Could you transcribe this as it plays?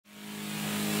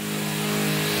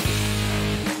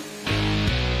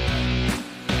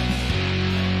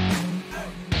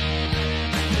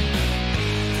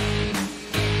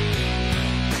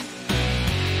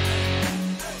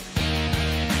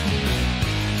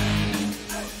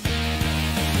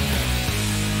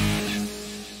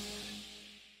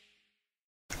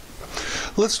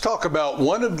Let's talk about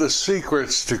one of the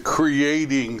secrets to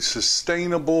creating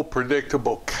sustainable,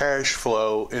 predictable cash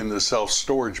flow in the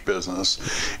self-storage business,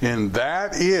 and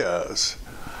that is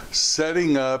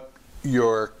setting up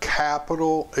your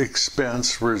capital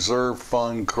expense reserve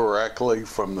fund correctly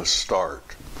from the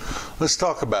start. Let's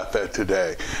talk about that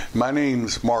today. My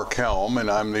name's Mark Helm, and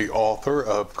I'm the author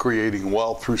of Creating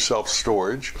Wealth Through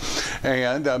Self-Storage,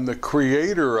 and I'm the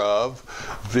creator of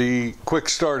the Quick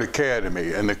Start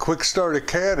Academy. And the Quick Start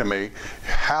Academy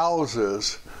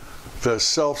houses the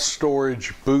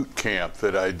self-storage boot camp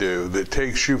that I do that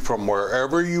takes you from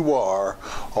wherever you are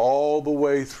all the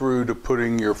way through to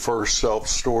putting your first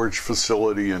self-storage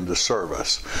facility into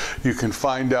service. You can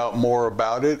find out more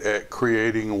about it at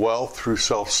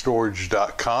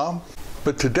creatingwealththroughselfstorage.com.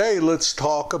 But today let's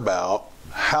talk about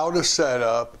how to set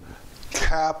up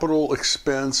capital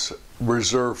expense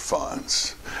reserve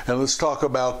funds. And let's talk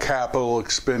about capital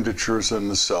expenditures in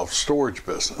the self-storage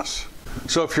business.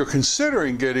 So if you're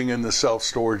considering getting in the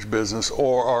self-storage business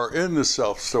or are in the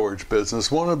self-storage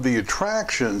business, one of the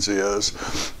attractions is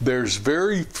there's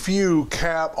very few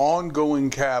ongoing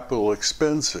capital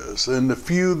expenses, and the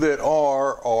few that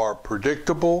are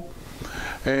predictable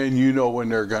and you know when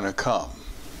they're going to come.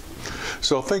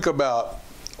 So think about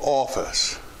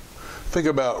office, think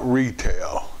about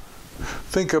retail,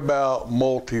 think about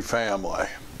multifamily.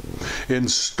 In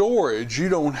storage, you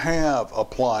don't have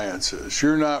appliances.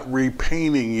 You're not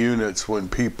repainting units when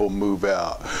people move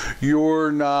out.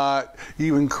 You're not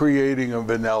even creating a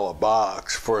vanilla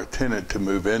box for a tenant to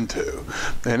move into.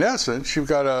 In essence, you've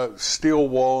got a steel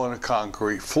wall and a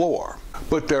concrete floor.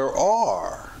 But there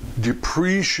are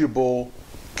depreciable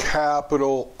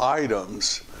capital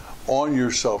items on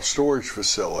your self-storage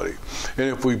facility. And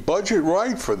if we budget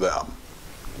right for them,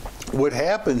 what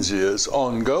happens is,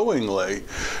 ongoingly,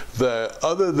 that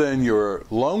other than your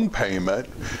loan payment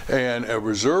and a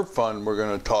reserve fund we're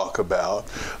going to talk about,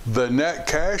 the net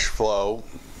cash flow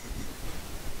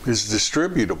is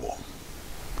distributable.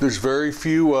 There's very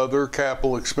few other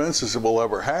capital expenses that will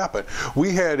ever happen.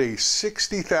 We had a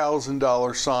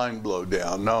 $60,000 sign blow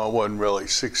down. No, it wasn't really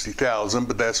 $60,000,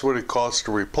 but that's what it cost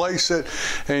to replace it.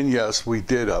 And yes, we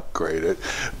did upgrade it.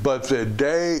 But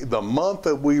the month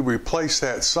that we replaced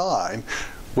that sign,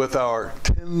 with our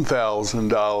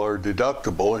 $10,000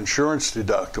 deductible, insurance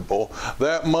deductible,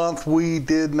 that month we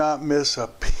did not miss a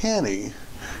penny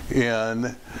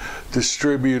in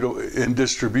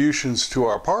distributions to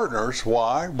our partners.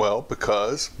 Why? Well,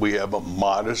 because we have a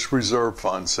modest reserve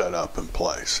fund set up in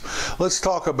place. Let's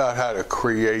talk about how to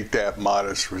create that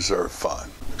modest reserve fund.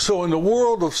 So in the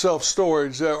world of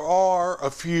self-storage, there are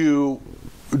a few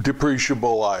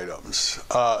depreciable items.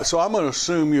 So I'm going to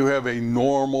assume you have a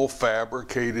normal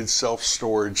fabricated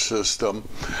self-storage system.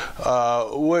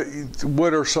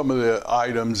 What are some of the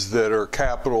items that are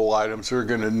capital items that are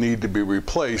going to need to be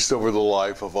replaced over the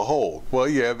life of a home? Well,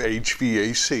 you have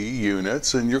HVAC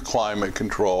units and your climate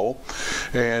control.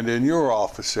 And in your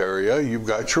office area, you've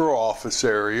got your office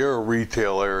area or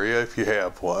retail area if you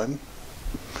have one.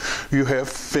 You have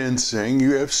fencing,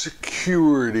 you have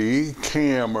security,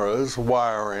 cameras,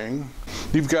 wiring.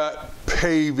 You've got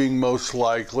paving most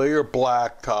likely, or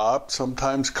blacktop,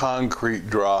 sometimes concrete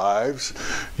drives.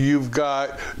 You've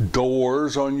got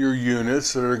doors on your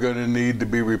units that are going to need to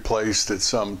be replaced at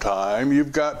some time.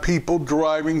 You've got people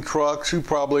driving trucks who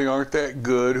probably aren't that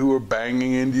good, who are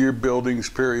banging into your buildings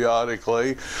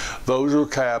periodically. Those are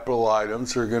capital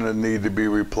items that are going to need to be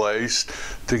replaced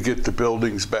to get the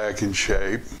buildings back in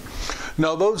shape.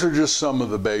 Now, those are just some of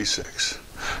the basics.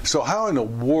 So how in the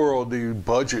world do you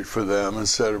budget for them and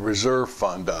set a reserve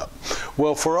fund up?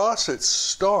 Well, for us, it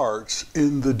starts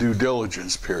in the due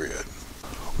diligence period.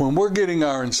 When we're getting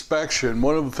our inspection,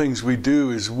 one of the things we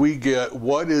do is we get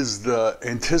what is the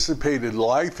anticipated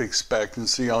life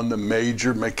expectancy on the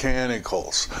major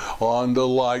mechanicals, on the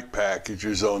light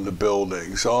packages on the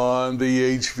buildings, on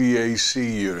the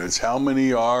HVAC units. How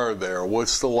many are there?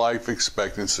 What's the life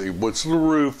expectancy? What's the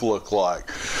roof look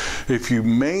like? If you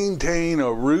maintain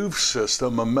a roof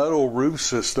system, a metal roof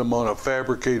system on a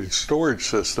fabricated storage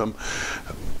system,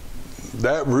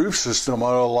 that roof system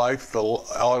ought to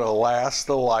last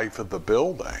the life of the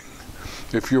building.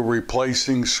 If you're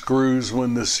replacing screws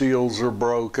when the seals are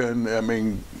broken, I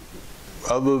mean,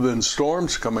 other than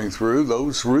storms coming through,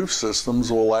 those roof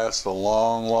systems will last a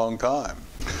long, long time.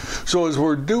 So as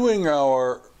we're doing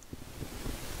our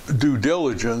due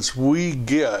diligence, we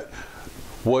get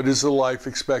what is the life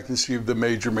expectancy of the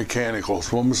major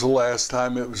mechanicals? When was the last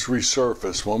time it was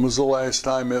resurfaced? When was the last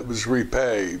time it was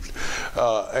repaved?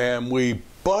 And we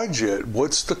budget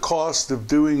what's the cost of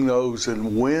doing those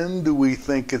and when do we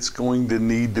think it's going to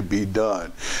need to be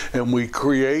done. And we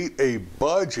create a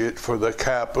budget for the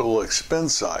capital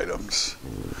expense items.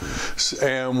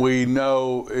 And we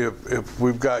know if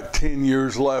we've got 10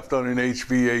 years left on an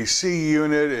HVAC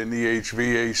unit and the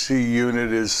HVAC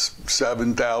unit is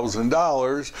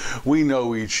 $7,000, we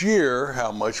know each year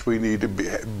how much we need to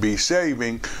be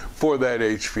saving for that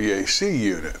HVAC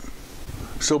unit.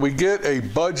 So we get a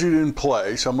budget in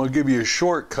place. I'm going to give you a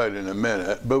shortcut in a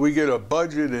minute, but we get a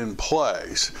budget in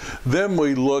place. Then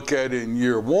we look at in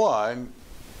year one,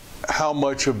 how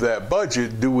much of that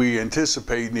budget do we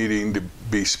anticipate needing to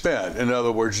be spent? In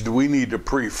other words, do we need to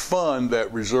pre-fund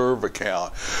that reserve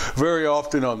account? Very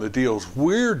often on the deals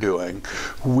we're doing,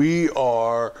 we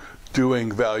are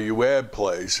doing value add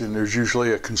plays, and there's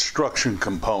usually a construction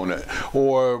component,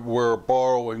 or we're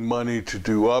borrowing money to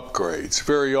do upgrades.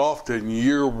 Very often,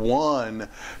 year one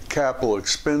capital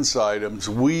expense items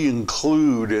we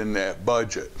include in that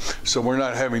budget. So we're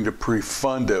not having to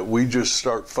pre-fund it. We just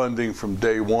start funding from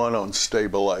day one on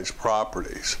stabilized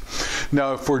properties.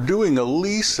 Now, if we're doing a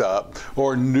lease up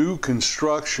or new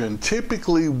construction,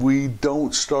 typically we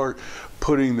don't start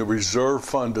putting the reserve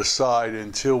fund aside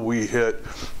until we hit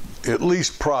at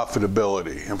least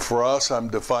profitability. And for us, I'm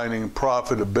defining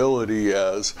profitability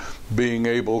as being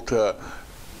able to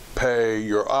pay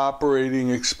your operating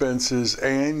expenses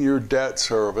and your debt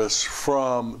service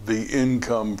from the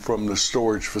income from the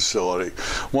storage facility.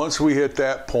 Once we hit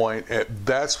that point,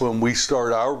 that's when we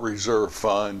start our reserve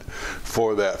fund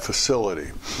for that facility.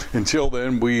 Until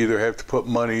then, we either have to put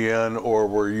money in or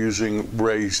we're using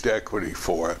raised equity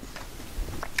for it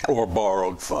or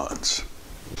borrowed funds.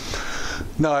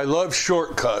 Now, I love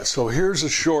shortcuts, so here's a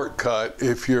shortcut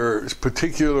if you're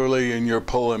particularly in your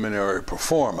preliminary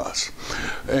performance.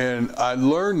 And I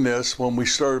learned this when we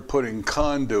started putting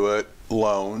conduit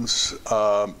loans,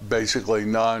 basically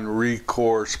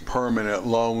non-recourse permanent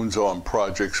loans on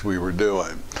projects we were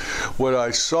doing. What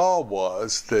I saw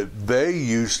was that they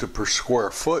used a per square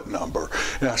foot number.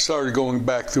 And I started going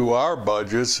back through our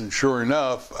budgets, and sure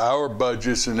enough, our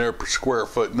budgets and their per square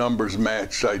foot numbers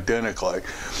matched identically.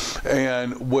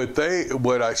 And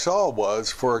what I saw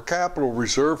was, for a capital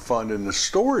reserve fund in the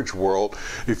storage world,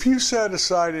 if you set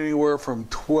aside anywhere from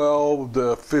 12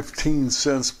 to 15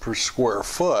 cents per square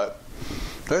foot,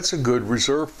 that's a good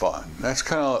reserve fund. That's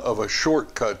kind of a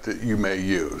shortcut that you may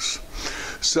use.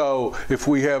 So if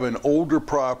we have an older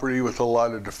property with a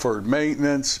lot of deferred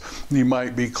maintenance, you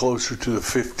might be closer to the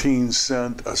 15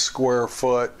 cent a square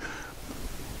foot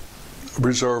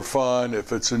reserve fund.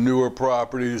 If it's a newer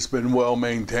property that's been well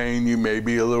maintained, you may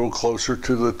be a little closer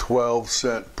to the 12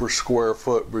 cent per square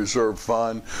foot reserve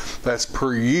fund. That's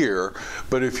per year.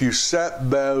 But if you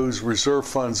set those reserve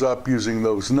funds up using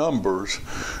those numbers,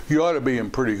 you ought to be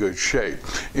in pretty good shape.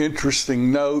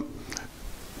 Interesting note,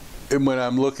 when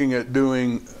I'm looking at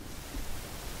doing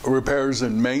repairs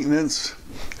and maintenance,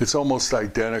 it's almost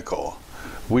identical.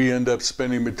 We end up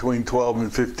spending between 12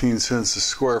 and 15 cents a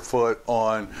square foot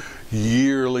on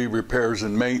yearly repairs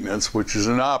and maintenance, which is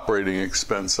an operating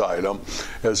expense item,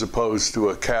 as opposed to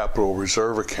a capital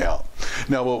reserve account.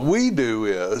 Now, what we do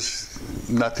is,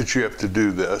 not that you have to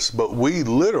do this, but we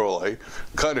literally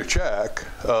cut a check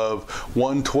of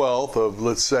 1/12 of,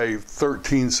 let's say,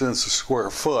 13 cents a square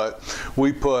foot.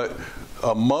 We put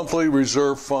a monthly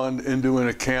reserve fund into an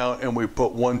account, and we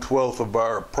put 1/12 of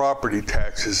our property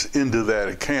taxes into that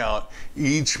account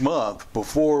each month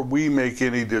before we make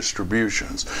any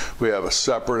distributions. We have a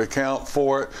separate account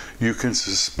for it. You can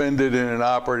suspend it in an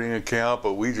operating account,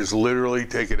 but we just literally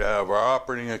take it out of our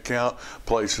operating account,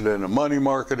 place it in a money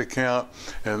market account,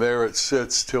 and there it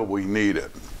sits till we need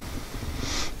it.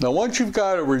 Now, once you've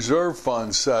got a reserve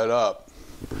fund set up,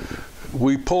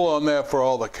 we pull on that for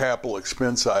all the capital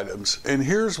expense items. And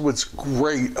here's what's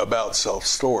great about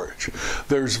self-storage.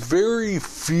 There's very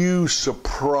few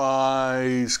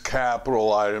surprise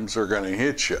capital items that are going to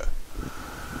hit you.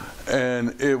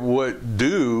 And it would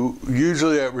do,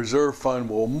 usually that reserve fund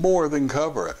will more than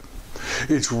cover it.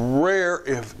 It's rare,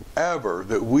 if ever,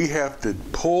 that we have to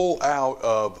pull out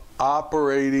of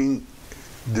operating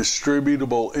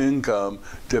distributable income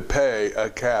to pay a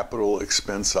capital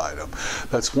expense item.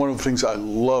 That's one of the things I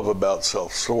love about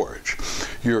self-storage.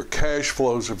 Your cash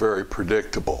flows are very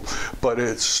predictable, but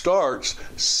it starts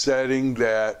setting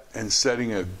that and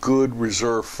setting a good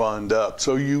reserve fund up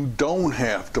so you don't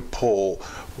have to pull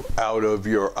out of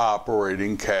your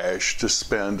operating cash to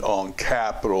spend on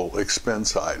capital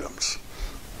expense items.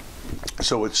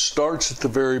 So it starts at the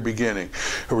very beginning.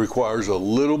 It requires a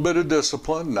little bit of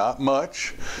discipline, not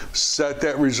much. Set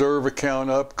that reserve account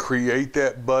up, create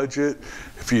that budget.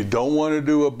 If you don't want to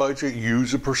do a budget,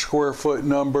 use a per square foot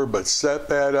number, but set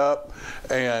that up.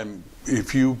 And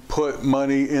if you put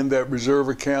money in that reserve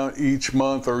account each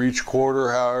month or each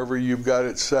quarter, however you've got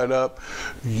it set up,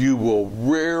 you will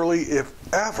rarely, if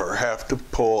ever, have to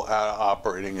pull out of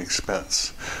operating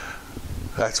expense.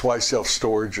 That's why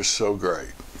self-storage is so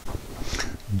great.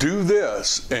 Do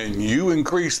this and you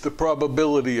increase the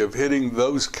probability of hitting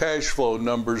those cash flow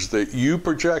numbers that you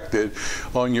projected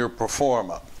on your pro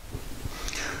forma.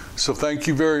 So thank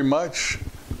you very much.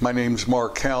 My name's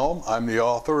Mark Helm. I'm the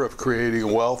author of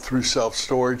Creating Wealth Through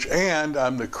Self-Storage, and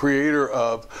I'm the creator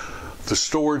of the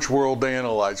Storage World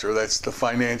Analyzer. That's the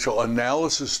financial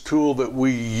analysis tool that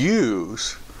we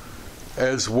use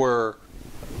as we're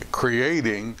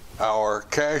creating our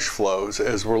cash flows,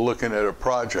 as we're looking at a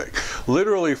project.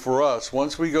 Literally for us,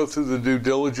 once we go through the due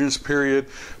diligence period,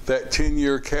 that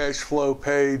 10-year cash flow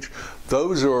page,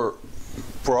 those are,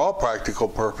 for all practical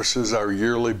purposes, our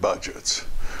yearly budgets.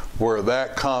 We're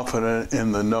that confident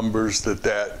in the numbers that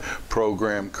that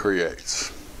program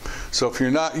creates. So if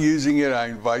you're not using it, I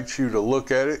invite you to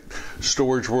look at it,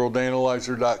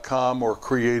 storageworldanalyzer.com or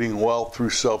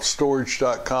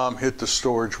creatingwealththroughselfstorage.com. Hit the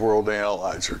Storage World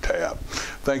Analyzer tab.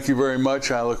 Thank you very much.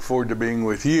 I look forward to being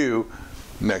with you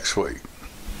next week.